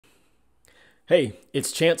Hey,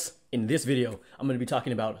 it's Chance. In this video, I'm going to be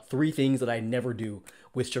talking about 3 things that I never do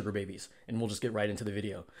with sugar babies, and we'll just get right into the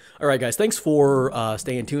video. All right, guys, thanks for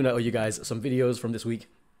staying tuned. I owe you guys some videos from this week.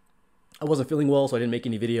 I wasn't feeling well, so I didn't make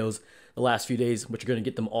any videos the last few days, but you're going to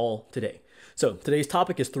get them all today. So today's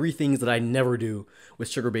topic is 3 things that I never do with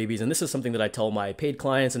sugar babies, and this is something that I tell my paid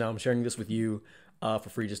clients, and now I'm sharing this with you for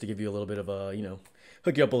free just to give you a little bit of a,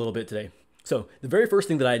 hook you up a little bit today. So the very first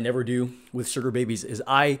thing that I never do with sugar babies is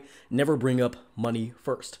I never bring up money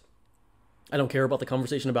first. I don't care about the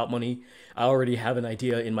conversation about money. I already have an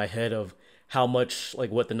idea in my head of how much, like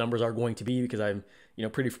what the numbers are going to be because I'm,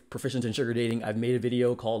 pretty proficient in sugar dating. I've made a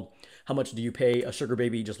video called How Much Do You Pay a Sugar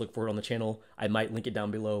Baby? Just look for it on the channel. I might link it down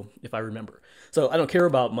below if I remember. So I don't care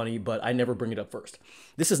about money, but I never bring it up first.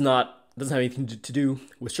 This is not, doesn't have anything to do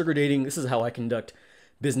with sugar dating. This is how I conduct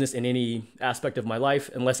business in any aspect of my life,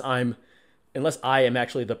 unless I am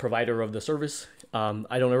actually the provider of the service.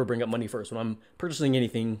 I don't ever bring up money first. When I'm purchasing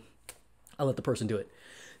anything, I let the person do it.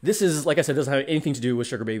 This is, like I said, doesn't have anything to do with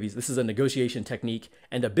sugar babies. This is a negotiation technique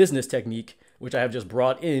and a business technique, which I have just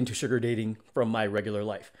brought into sugar dating from my regular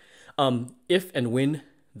life. If and when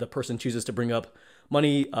the person chooses to bring up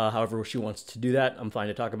money, however she wants to do that, I'm fine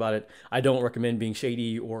to talk about it. I don't recommend being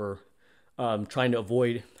shady or trying to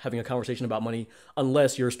avoid having a conversation about money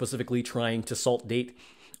unless you're specifically trying to salt date.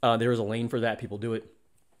 There is a lane for that. People do it.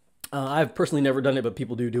 I've personally never done it, but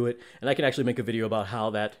people do it. And I can actually make a video about how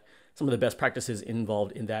that, some of the best practices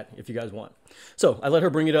involved in that if you guys want. So I let her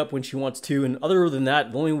bring it up when she wants to. And other than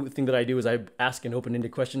that, the only thing that I do is I ask an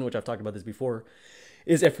open-ended question, which I've talked about this before,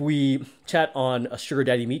 is if we chat on a Sugar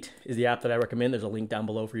Daddy Meet is the app that I recommend. There's a link down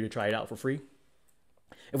below for you to try it out for free.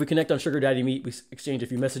 If we connect on Sugar Daddy Meet, we exchange a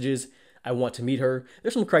few messages. I want to meet her.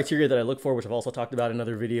 There's some criteria that I look for, which I've also talked about in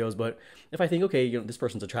other videos. But if I think, okay, this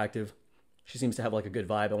person's attractive, she seems to have like a good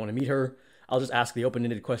vibe, I want to meet her, I'll just ask the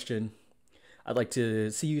open-ended question. I'd like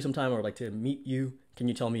to see you sometime, or I'd like to meet you. Can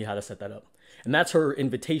you tell me how to set that up? And that's her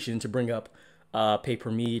invitation to bring up pay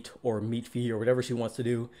per meet or meet fee or whatever she wants to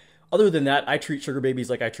do. Other than that, I treat sugar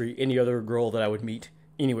babies like I treat any other girl that I would meet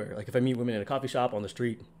anywhere. Like if I meet women in a coffee shop, on the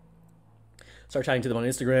street, start chatting to them on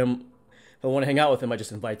Instagram, if I want to hang out with them, I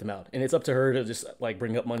just invite them out. And it's up to her to just like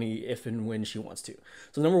bring up money if and when she wants to.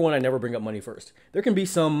 So number one, I never bring up money first. There can be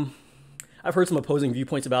I've heard some opposing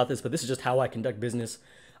viewpoints about this, but this is just how I conduct business.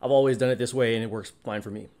 I've always done it this way and it works fine for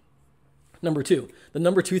me. Number two, the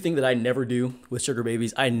number 2 thing that I never do with sugar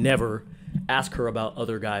babies, I never ask her about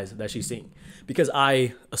other guys that she's seeing because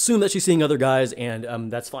I assume that she's seeing other guys and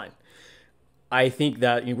that's fine. I think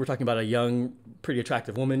that we're talking about a young, pretty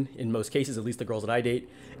attractive woman in most cases, at least the girls that I date.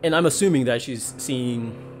 And I'm assuming that she's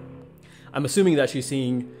seeing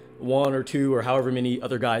 1 or 2 or however many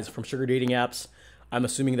other guys from sugar dating apps. I'm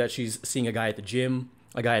assuming that she's seeing a guy at the gym,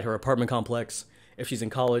 a guy at her apartment complex. If she's in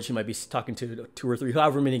college, she might be talking to 2 or 3,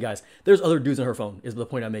 however many guys. There's other dudes in her phone is the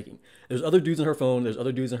point I'm making. There's other dudes in her phone. There's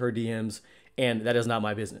other dudes in her DMs. And that is not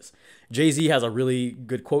my business. Jay-Z has a really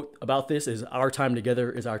good quote about this is our time together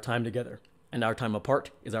is our time together. And our time apart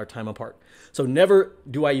is our time apart. So never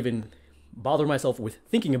do I even bother myself with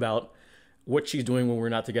thinking about what she's doing when we're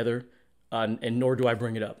not together, and nor do I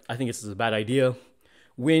bring it up. I think this is a bad idea.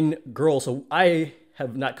 So I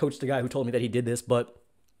have not coached a guy who told me that he did this, but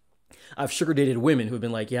I've sugar dated women who have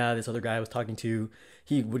been like, yeah, this other guy I was talking to,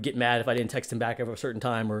 he would get mad if I didn't text him back at a certain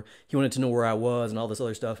time, or he wanted to know where I was and all this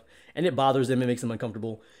other stuff. And it bothers them, it makes them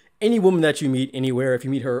uncomfortable. Any woman that you meet anywhere, if you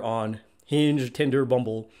meet her on Hinge, Tinder,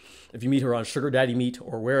 Bumble, if you meet her on Sugar Daddy Meet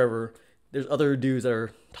or wherever, there's other dudes that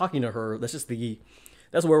are talking to her.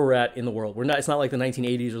 That's where we're at in the world. It's not like the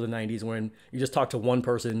 1980s or the 90s when you just talk to one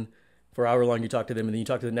person for however long you talk to them and then you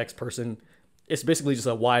talk to the next person. It's basically just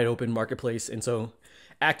a wide open marketplace. And so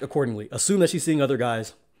act accordingly. Assume that she's seeing other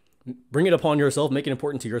guys. Bring it upon yourself. Make it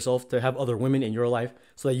important to yourself to have other women in your life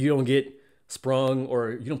so that you don't get sprung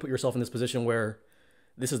or you don't put yourself in this position where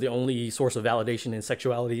this is the only source of validation and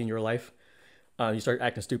sexuality in your life. You start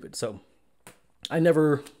acting stupid. So I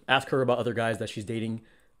never ask her about other guys that she's dating,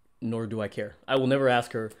 nor do I care. I will never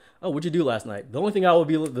ask her, oh, what'd you do last night? The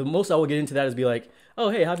most I will get into that is be like, oh,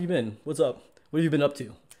 hey, how have you been? What's up? What have you been up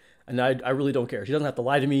to? And I really don't care. She doesn't have to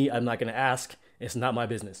lie to me. I'm not going to ask. It's not my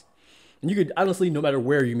business. And you could honestly, no matter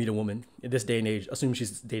where you meet a woman in this day and age, assume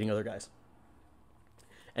she's dating other guys.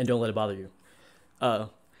 And don't let it bother you.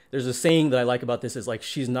 There's a saying that I like about this is like,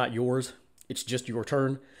 she's not yours. It's just your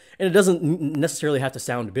turn. And it doesn't necessarily have to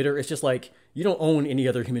sound bitter. It's just like you don't own any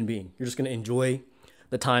other human being. You're just going to enjoy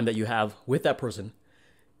the time that you have with that person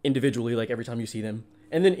individually, like every time you see them.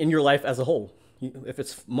 And then in your life as a whole, if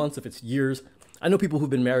it's months, if it's years. I know people who've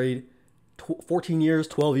been married 14 years,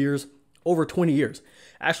 12 years, over 20 years.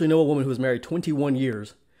 I actually know a woman who was married 21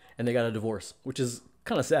 years and they got a divorce, which is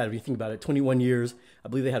kind of sad if you think about it. 21 years, I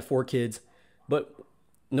believe they had 4 kids, but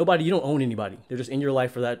nobody, you don't own anybody. They're just in your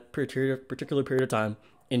life for that particular period of time.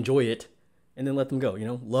 Enjoy it, and then let them go, you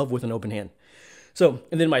know, love with an open hand. So,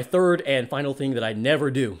 and then my third and final thing that I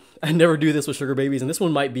never do this with sugar babies, and this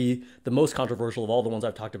one might be the most controversial of all the ones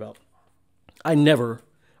I've talked about. I never,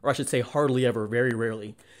 or I should say hardly ever, very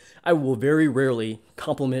rarely, I will very rarely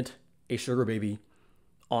compliment a sugar baby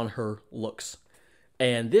on her looks.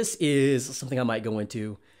 And this is something I might go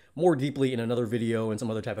into more deeply in another video and some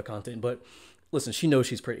other type of content. But listen, she knows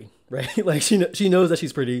she's pretty, right? Like she knows that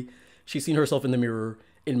she's pretty. She's seen herself in the mirror.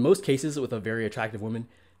 In most cases with a very attractive woman,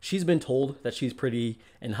 she's been told that she's pretty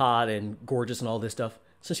and hot and gorgeous and all this stuff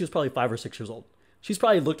since she was probably 5 or 6 years old. She's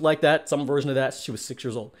probably looked like that, some version of that, since she was 6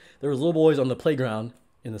 years old. There was little boys on the playground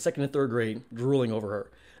in the 2nd and 3rd grade drooling over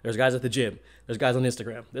her. There's guys at the gym. There's guys on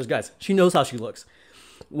Instagram. There's guys. She knows how she looks.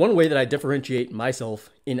 One way that I differentiate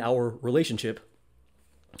myself in our relationship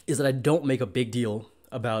is that I don't make a big deal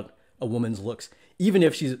about a woman's looks. Even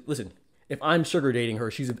if she's, listen, if I'm sugar dating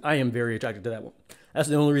her, I am very attracted to that woman. That's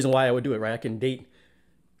the only reason why I would do it, right? I can date.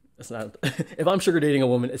 That's not, if I'm sugar dating a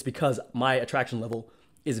woman, it's because my attraction level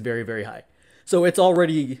is very, very high. So it's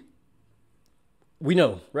already, we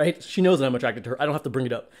know, right? She knows that I'm attracted to her. I don't have to bring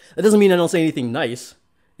it up. That doesn't mean I don't say anything nice.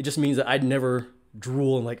 It just means that I'd never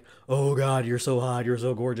drool and like, oh God, you're so hot, you're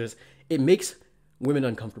so gorgeous. It makes women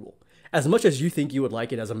uncomfortable. As much as you think you would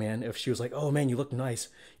like it as a man, if she was like, oh man, you look nice,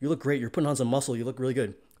 you look great, you're putting on some muscle, you look really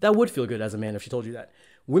good. That would feel good as a man if she told you that.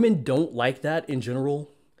 Women don't like that in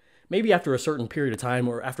general. Maybe after a certain period of time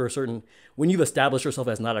or after a certain, when you've established yourself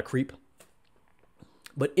as not a creep.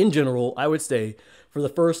 But in general, I would say for the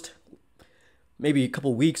first maybe a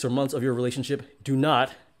couple weeks or months of your relationship, do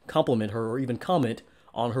not compliment her or even comment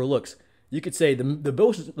on her looks. You could say,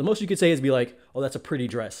 the most you could say is be like, oh, that's a pretty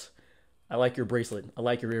dress. I like your bracelet. I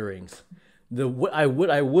like your earrings. What I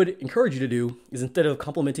would encourage you to do is, instead of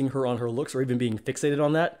complimenting her on her looks or even being fixated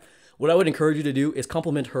on that, what I would encourage you to do is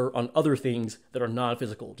compliment her on other things that are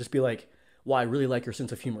non-physical. Just be like, wow, I really like your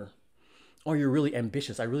sense of humor. Or you're really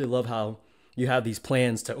ambitious. I really love how you have these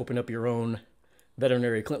plans to open up your own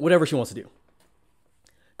veterinary clinic, whatever she wants to do.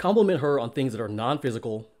 Compliment her on things that are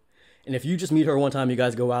non-physical. And if you just meet her one time, you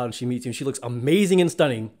guys go out and she meets you and she looks amazing and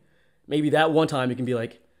stunning, maybe that one time you can be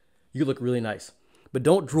like, you look really nice. But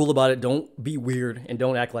don't drool about it. Don't be weird and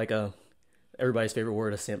don't act like everybody's favorite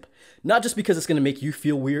word, a simp. Not just because it's going to make you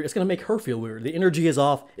feel weird. It's going to make her feel weird. The energy is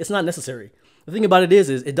off. It's not necessary. The thing about it is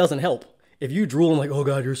it doesn't help. If you drool and like, oh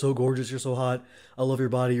God, you're so gorgeous. You're so hot. I love your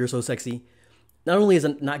body. You're so sexy. Not only is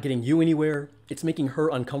it not getting you anywhere, it's making her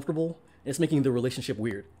uncomfortable. And it's making the relationship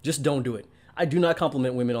weird. Just don't do it. I do not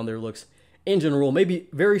compliment women on their looks in general, maybe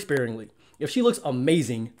very sparingly. If she looks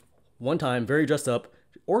amazing one time, very dressed up,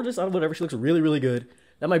 or just whatever, she looks really, really good,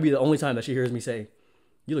 that might be the only time that she hears me say,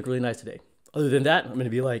 you look really nice today. Other than that, I'm going to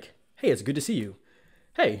be like, hey, it's good to see you.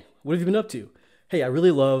 Hey, what have you been up to? Hey, I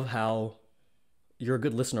really love how you're a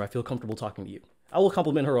good listener. I feel comfortable talking to you. I will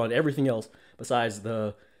compliment her on everything else besides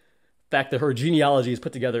the fact that her genealogy is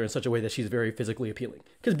put together in such a way that she's very physically appealing.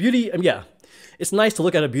 Because beauty, yeah, it's nice to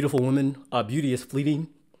look at a beautiful woman. Beauty is fleeting.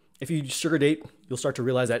 If you sugar date, you'll start to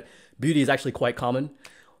realize that beauty is actually quite common.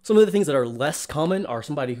 Some of the things that are less common are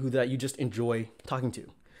somebody that you just enjoy talking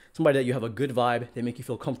to. Somebody that you have a good vibe, they make you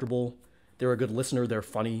feel comfortable, they're a good listener, they're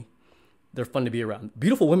funny, they're fun to be around.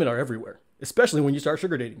 Beautiful women are everywhere, especially when you start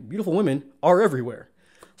sugar dating. Beautiful women are everywhere.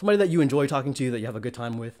 Somebody that you enjoy talking to, that you have a good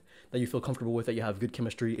time with, that you feel comfortable with, that you have good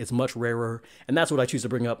chemistry, is much rarer. And that's what I choose to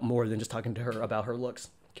bring up more than just talking to her about her looks,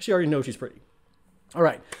 because she already knows she's pretty. All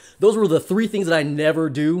right, those were the 3 things that I never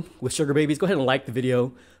do with sugar babies. Go ahead and like the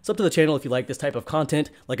video. Sub to the channel if you like this type of content.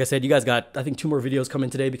 Like I said, you guys got, I think, 2 more videos coming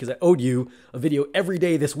today because I owed you a video every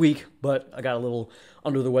day this week, but I got a little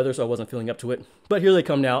under the weather, so I wasn't feeling up to it. But here they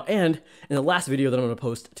come now. And in the last video that I'm going to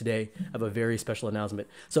post today, I have a very special announcement.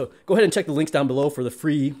 So go ahead and check the links down below for the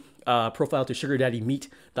free profile to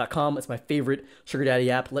sugardaddymeet.com. It's my favorite sugar daddy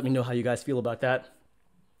app. Let me know how you guys feel about that.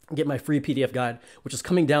 Get my free PDF guide, which is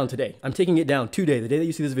coming down today. I'm taking it down today. The day that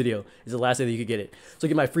you see this video is the last day that you could get it. So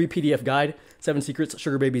get my free PDF guide, 7 secrets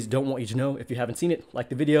sugar babies don't want you to know. If you haven't seen it, like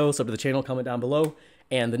the video, sub to the channel, comment down below.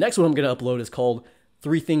 And the next one I'm going to upload is called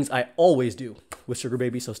 3 Things I Always Do with Sugar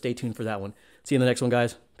Babies. So stay tuned for that one. See you in the next one,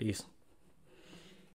 guys. Peace.